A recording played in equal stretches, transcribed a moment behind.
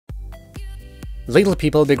Little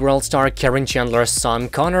People Big World star Caryn Chandler's son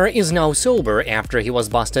Connor is now sober after he was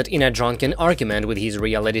busted in a drunken argument with his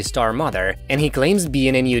reality star mother, and he claims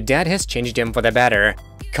being a new dad has changed him for the better.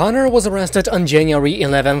 Connor was arrested on January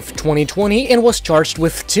 11, 2020 and was charged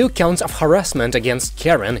with 2 counts of harassment against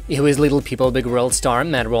Caryn, who is Little People Big World star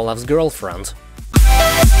Matt Roloff's girlfriend.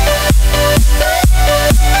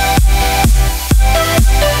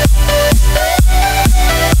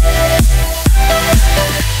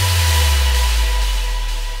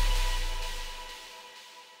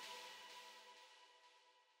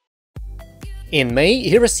 In May,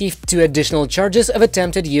 he received 2 additional charges of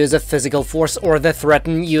attempted use of physical force or the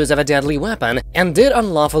threatened use of a deadly weapon, and did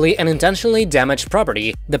unlawfully and intentionally damage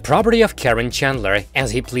property, the property of Caryn Chandler,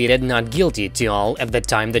 as he pleaded not guilty to all at the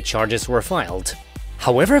time the charges were filed.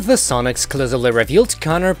 However, The Sun exclusively revealed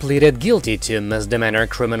Connor pleaded guilty to misdemeanor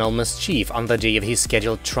criminal mischief on the day of his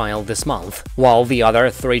scheduled trial this month, while the other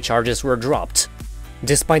 3 charges were dropped.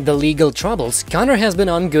 Despite the legal troubles, Connor has been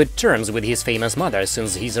on good terms with his famous mother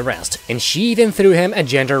since his arrest, and she even threw him a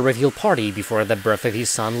gender reveal party before the birth of his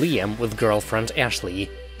son Liam with girlfriend Ashlee.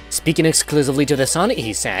 Speaking exclusively to The Sun,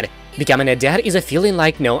 he said, "Becoming a dad is a feeling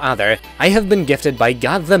like no other. I have been gifted by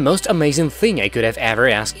God the most amazing thing I could have ever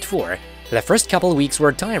asked for. The first couple weeks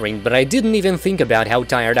were tiring, but I didn't even think about how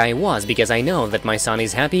tired I was because I know that my son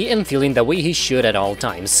is happy and feeling the way he should at all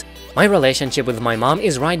times. My relationship with my mom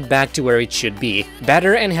is right back to where it should be,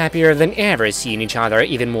 better and happier than ever, seeing each other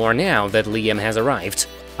even more now that Liam has arrived.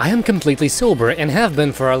 I am completely sober and have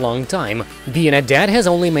been for a long time. Being a dad has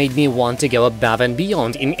only made me want to go above and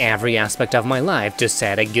beyond in every aspect of my life to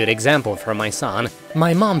set a good example for my son.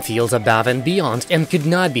 My mom feels above and beyond and could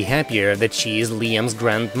not be happier that she is Liam's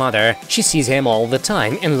grandmother. She sees him all the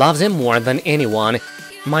time and loves him more than anyone.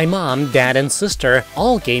 My mom, dad and sister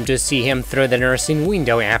all came to see him through the nursing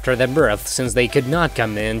window after the birth since they could not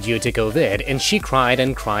come in due to COVID, and she cried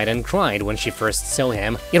and cried and cried when she first saw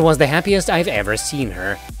him. It was the happiest I've ever seen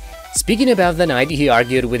her." Speaking about the night he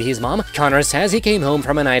argued with his mom, Connor says he came home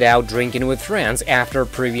from a night out drinking with friends after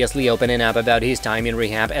previously opening up about his time in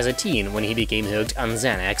rehab as a teen when he became hooked on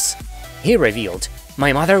Xanax. He revealed,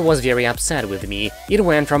 "My mother was very upset with me. It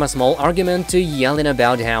went from a small argument to yelling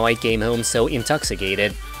about how I came home so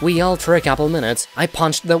intoxicated. We yelled for a couple minutes, I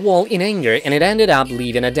punched the wall in anger and it ended up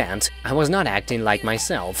leaving a dent. I was not acting like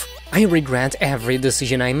myself. I regret every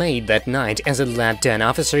decision I made that night as it led to an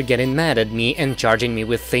officer getting mad at me and charging me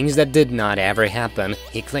with things that did not ever happen,"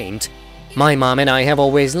 he claimed. "My mom and I have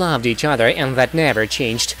always loved each other and that never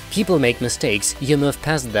changed. People make mistakes, you move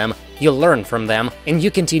past them, you learn from them, and you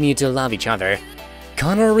continue to love each other."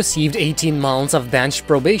 Connor received 18 months of bench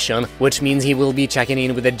probation, which means he will be checking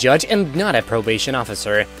in with a judge and not a probation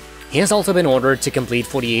officer. He has also been ordered to complete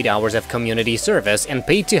 48 hours of community service and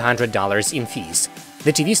pay $200 in fees.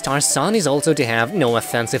 The TV star's son is also to have no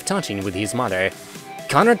offensive touching with his mother.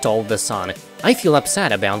 Connor told The Sun, "I feel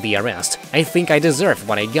upset about the arrest. I think I deserve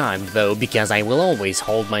what I got, though, because I will always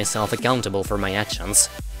hold myself accountable for my actions.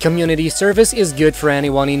 Community service is good for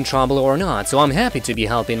anyone in trouble or not, so I'm happy to be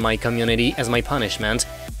helping my community as my punishment.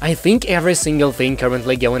 I think every single thing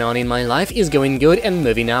currently going on in my life is going good and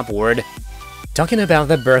moving upward." Talking about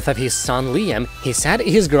the birth of his son Liam, he said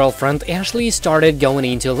his girlfriend Ashlee started going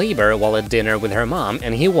into labor while at dinner with her mom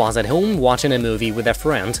and he was at home watching a movie with a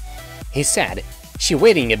friend. He said, "She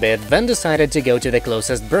waiting a bit, then decided to go to the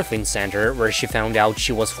closest birthing center where she found out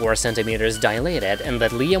she was 4 centimeters dilated and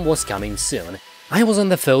that Liam was coming soon. I was on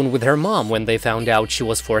the phone with her mom when they found out she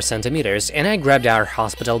was 4 centimeters and I grabbed our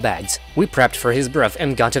hospital bags. We prepped for his birth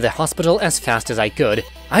and got to the hospital as fast as I could.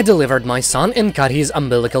 I delivered my son and cut his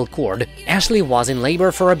umbilical cord. Ashlee was in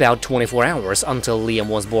labor for about 24 hours until Liam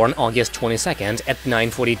was born August 22nd at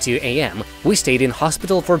 9:42 a.m. We stayed in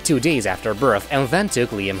hospital for 2 days after birth and then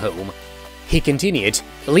took Liam home." He continued,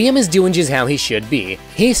 "Liam is doing just how he should be.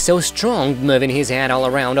 He's so strong, moving his head all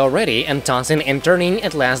around already and tossing and turning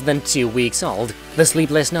at less than 2 weeks old. The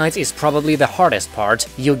sleepless nights is probably the hardest part.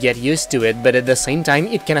 You get used to it, but at the same time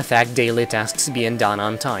it can affect daily tasks being done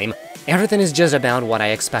on time. Everything is just about what I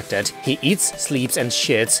expected. He eats, sleeps and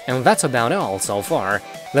shits, and that's about all so far.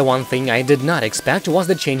 The one thing I did not expect was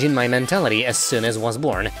the change in my mentality as soon as was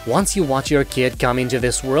born. Once you watch your kid come into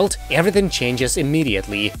this world, everything changes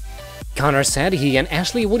immediately." Connor said he and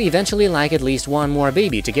Ashlee would eventually like at least one more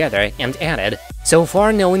baby together and added, "So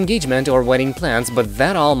far no engagement or wedding plans, but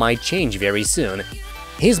that all might change very soon."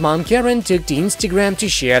 His mom Caryn took to Instagram to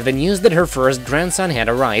share the news that her first grandson had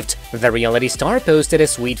arrived. The reality star posted a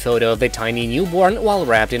sweet photo of the tiny newborn while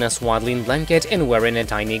wrapped in a swaddling blanket and wearing a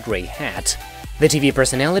tiny gray hat. The TV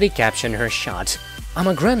personality captioned her shot, I'm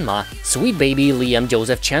a grandma. Sweet baby Liam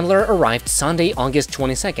Joseph Chandler arrived Sunday, August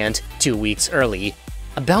 22nd, 2 weeks early.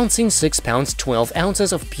 A bouncing 6 pounds 12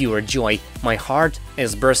 ounces of pure joy. My heart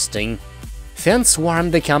is bursting. Fans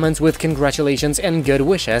swarmed the comments with congratulations and good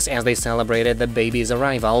wishes as they celebrated the baby's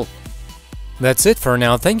arrival. That's it for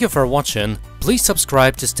now. Thank you for watching. Please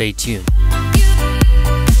subscribe to stay tuned.